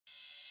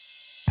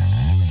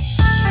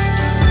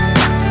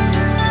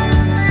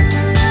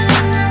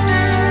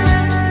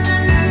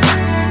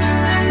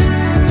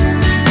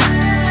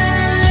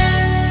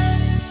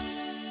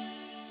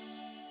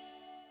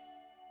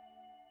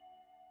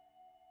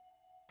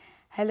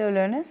Hello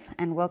learners,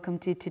 and welcome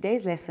to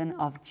today's lesson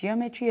of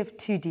Geometry of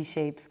 2D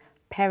Shapes,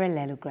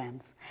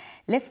 Parallelograms.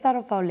 Let's start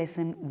off our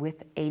lesson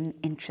with an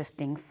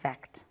interesting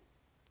fact.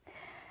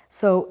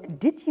 So,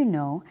 did you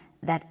know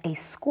that a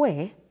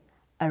square,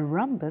 a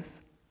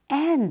rhombus,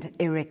 and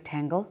a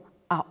rectangle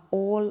are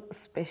all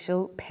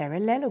special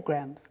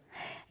parallelograms?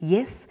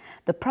 Yes,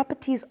 the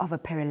properties of a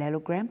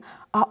parallelogram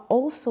are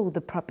also the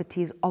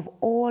properties of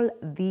all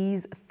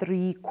these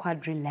three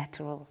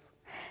quadrilaterals.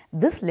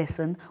 This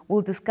lesson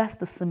will discuss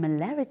the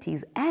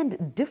similarities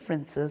and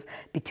differences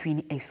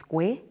between a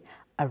square,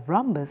 a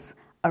rhombus,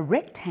 a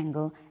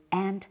rectangle,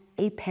 and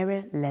a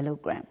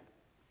parallelogram.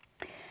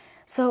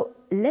 So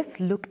let's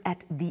look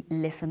at the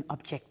lesson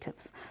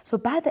objectives. So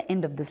by the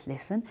end of this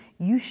lesson,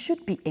 you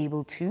should be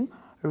able to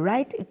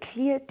write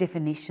clear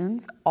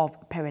definitions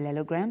of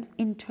parallelograms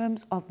in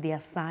terms of their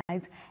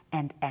sides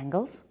and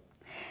angles,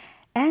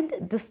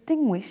 and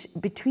distinguish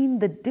between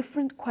the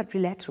different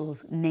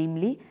quadrilaterals,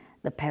 namely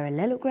the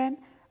parallelogram,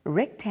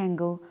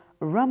 rectangle,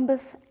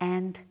 rhombus,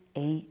 and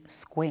a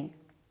square.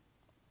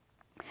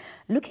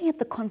 Looking at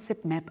the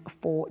concept map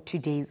for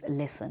today's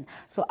lesson,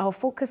 so our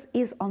focus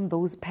is on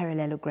those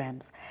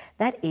parallelograms.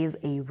 That is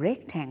a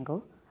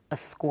rectangle, a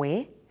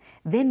square,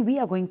 then we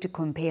are going to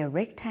compare a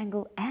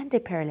rectangle and a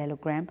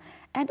parallelogram,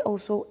 and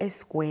also a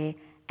square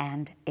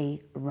and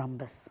a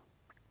rhombus.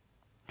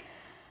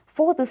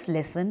 For this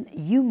lesson,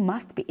 you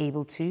must be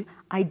able to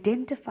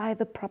identify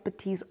the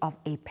properties of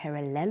a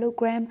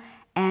parallelogram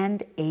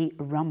and a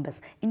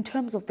rhombus in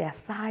terms of their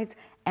sides,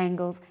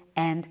 angles,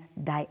 and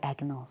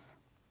diagonals.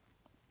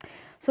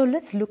 So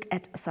let's look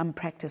at some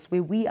practice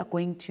where we are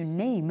going to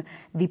name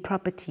the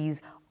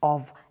properties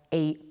of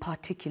a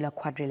particular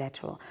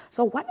quadrilateral.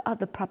 So what are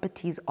the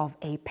properties of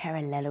a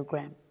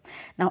parallelogram?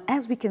 Now,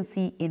 as we can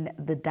see in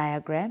the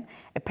diagram,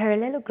 a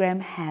parallelogram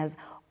has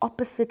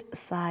opposite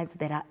sides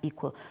that are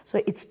equal.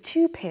 So it's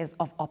two pairs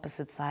of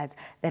opposite sides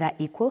that are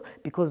equal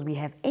because we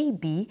have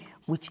AB,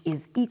 which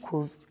is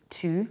equals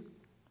to,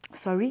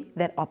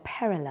 that are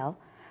parallel.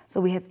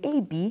 So we have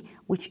AB,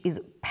 which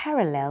is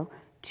parallel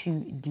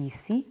to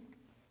DC.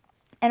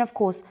 And of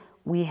course,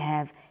 we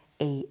have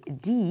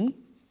AD,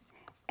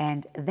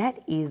 and that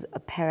is a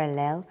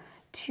parallel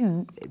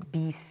to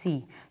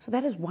BC. So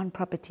that is one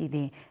property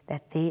there,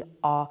 that there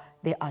are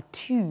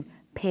two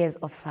pairs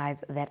of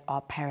sides that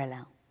are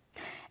parallel.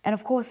 And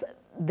of course,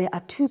 there are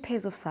two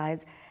pairs of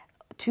sides,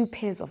 two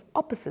pairs of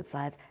opposite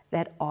sides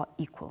that are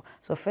equal.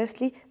 So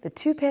firstly, the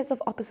two pairs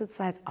of opposite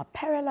sides are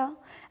parallel.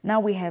 Now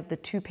we have the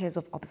two pairs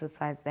of opposite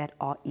sides that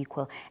are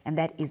equal, and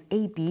that is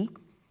AB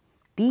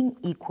being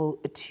equal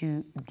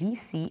to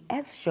DC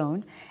as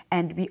shown,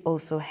 and we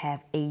also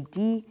have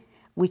AD,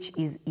 which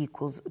is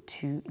equals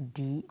to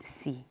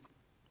DC.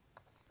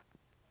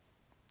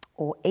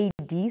 Or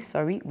AD,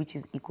 which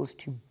is equals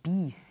to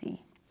BC.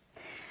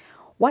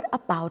 What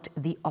about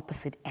the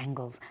opposite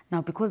angles?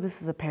 Now, because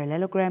this is a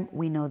parallelogram,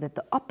 we know that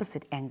the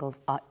opposite angles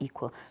are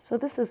equal. So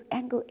this is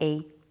angle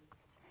A,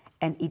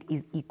 and it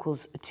is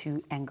equals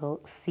to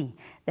angle C.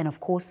 Then, of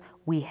course,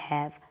 we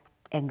have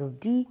angle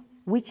D,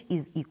 which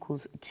is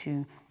equals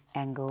to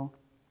angle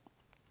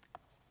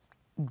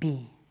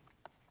B.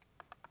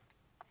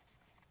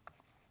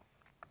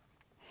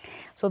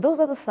 So those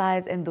are the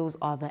sides and those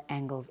are the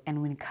angles.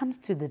 And when it comes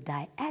to the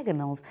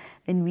diagonals,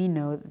 then we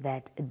know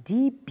that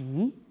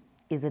DB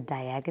is a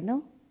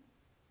diagonal.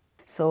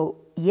 So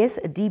yes,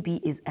 DB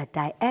is a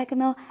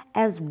diagonal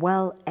as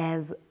well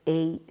as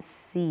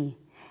AC.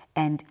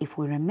 And if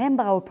we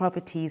remember our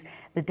properties,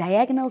 the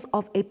diagonals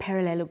of a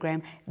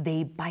parallelogram,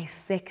 they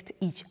bisect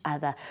each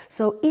other.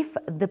 So if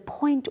the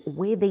point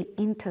where they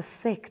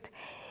intersect,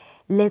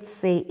 let's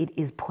say it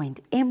is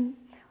point M,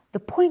 the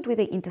point where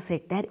they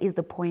intersect, that is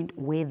the point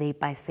where they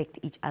bisect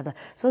each other.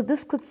 So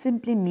this could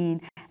simply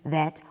mean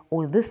that,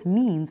 or this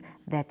means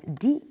that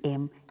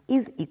DM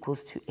is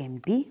equals to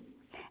MB,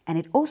 and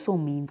it also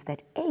means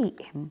that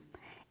AM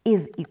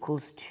is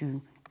equals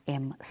to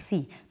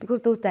MC,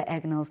 because those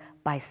diagonals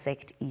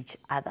bisect each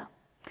other.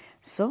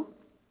 So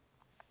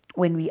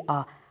when we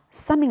are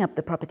summing up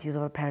the properties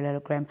of a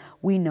parallelogram,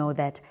 we know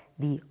that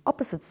the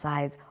opposite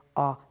sides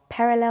are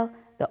parallel,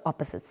 the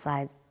opposite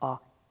sides are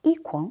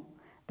equal,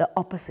 the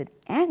opposite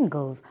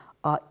angles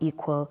are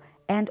equal,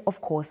 and of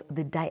course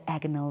the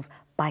diagonals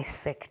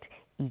bisect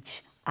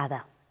each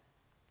other.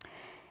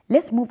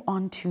 Let's move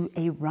on to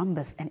a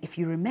rhombus, and if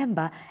you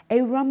remember,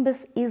 a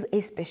rhombus is a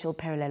special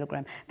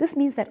parallelogram. This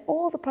means that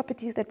all the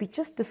properties that we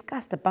just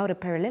discussed about a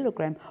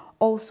parallelogram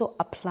also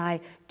apply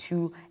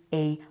to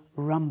a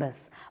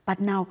rhombus. But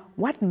now,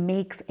 what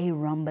makes a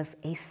rhombus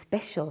a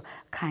special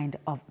kind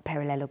of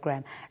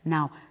parallelogram?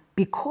 Now,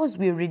 because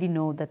we already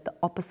know that the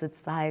opposite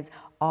sides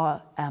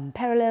are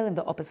parallel and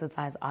the opposite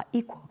sides are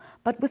equal,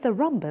 but with a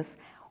rhombus,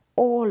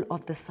 all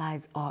of the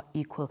sides are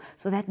equal.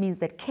 So that means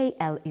that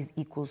KL is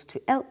equals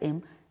to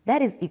LM,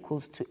 that is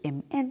equals to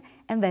MN,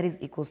 and that is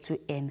equals to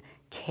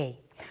NK.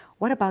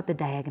 What about the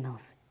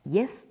diagonals?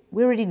 Yes,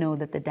 we already know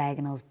that the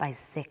diagonals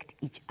bisect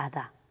each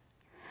other.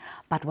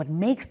 But what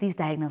makes these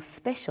diagonals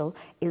special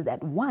is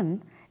that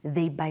one,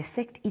 they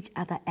bisect each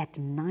other at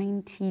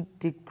 90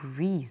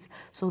 degrees.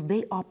 So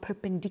they are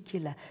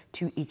perpendicular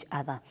to each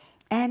other.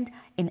 And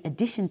in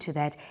addition to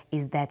that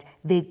is that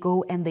they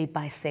go and they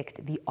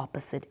bisect the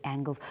opposite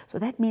angles. So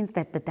that means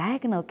that the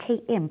diagonal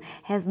KM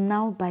has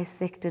now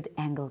bisected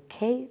angle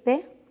K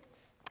there,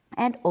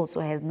 and also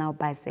has now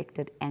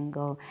bisected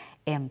angle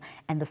M.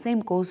 And the same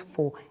goes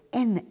for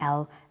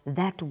NL.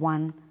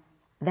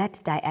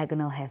 That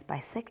diagonal has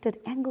bisected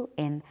angle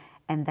N,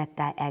 and that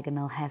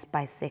diagonal has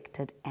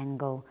bisected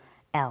angle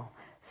L.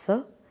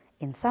 So,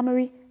 in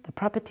summary, the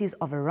properties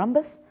of a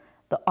rhombus: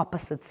 the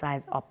opposite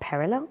sides are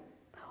parallel,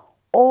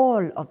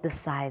 all of the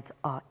sides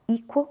are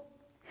equal,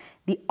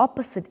 the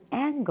opposite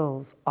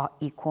angles are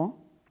equal,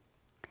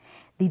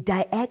 the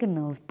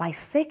diagonals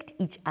bisect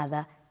each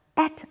other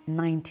at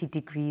 90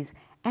 degrees,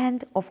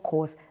 and of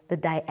course the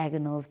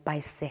diagonals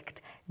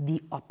bisect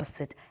the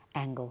opposite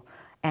angles.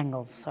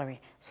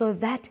 So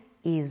that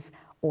is,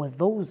 or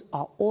those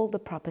are all the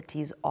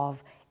properties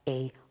of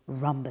a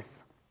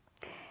rhombus.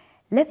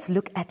 Let's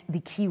look at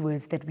the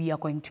keywords that we are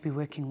going to be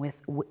working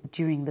with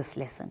during this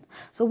lesson.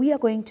 So we are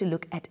going to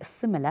look at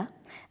similar.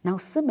 Now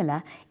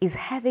similar is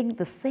having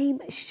the same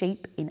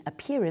shape in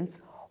appearance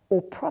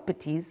or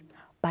properties,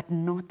 but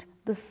not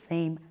the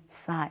same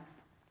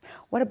size.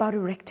 What about a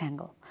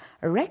rectangle?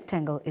 A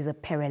rectangle is a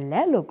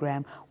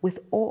parallelogram with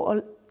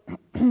all,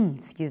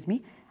 excuse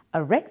me,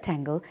 a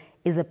rectangle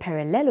is a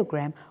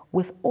parallelogram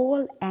with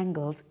all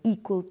angles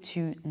equal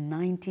to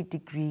 90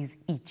 degrees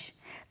each.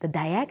 The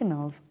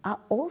diagonals are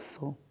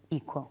also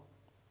equal.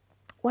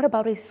 What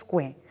about a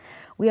square?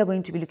 We are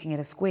going to be looking at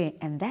a square,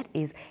 and that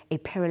is a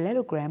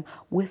parallelogram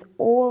with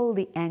all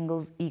the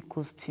angles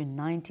equals to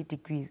 90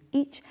 degrees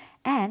each,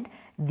 and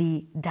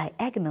the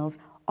diagonals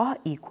are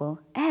equal,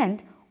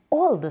 and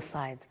all the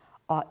sides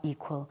are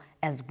equal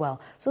as well.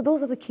 So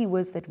those are the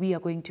keywords that we are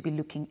going to be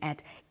looking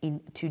at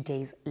in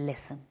today's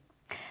lesson.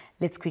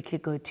 Let's quickly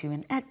go to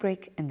an ad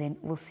break, and then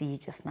we'll see you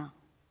just now.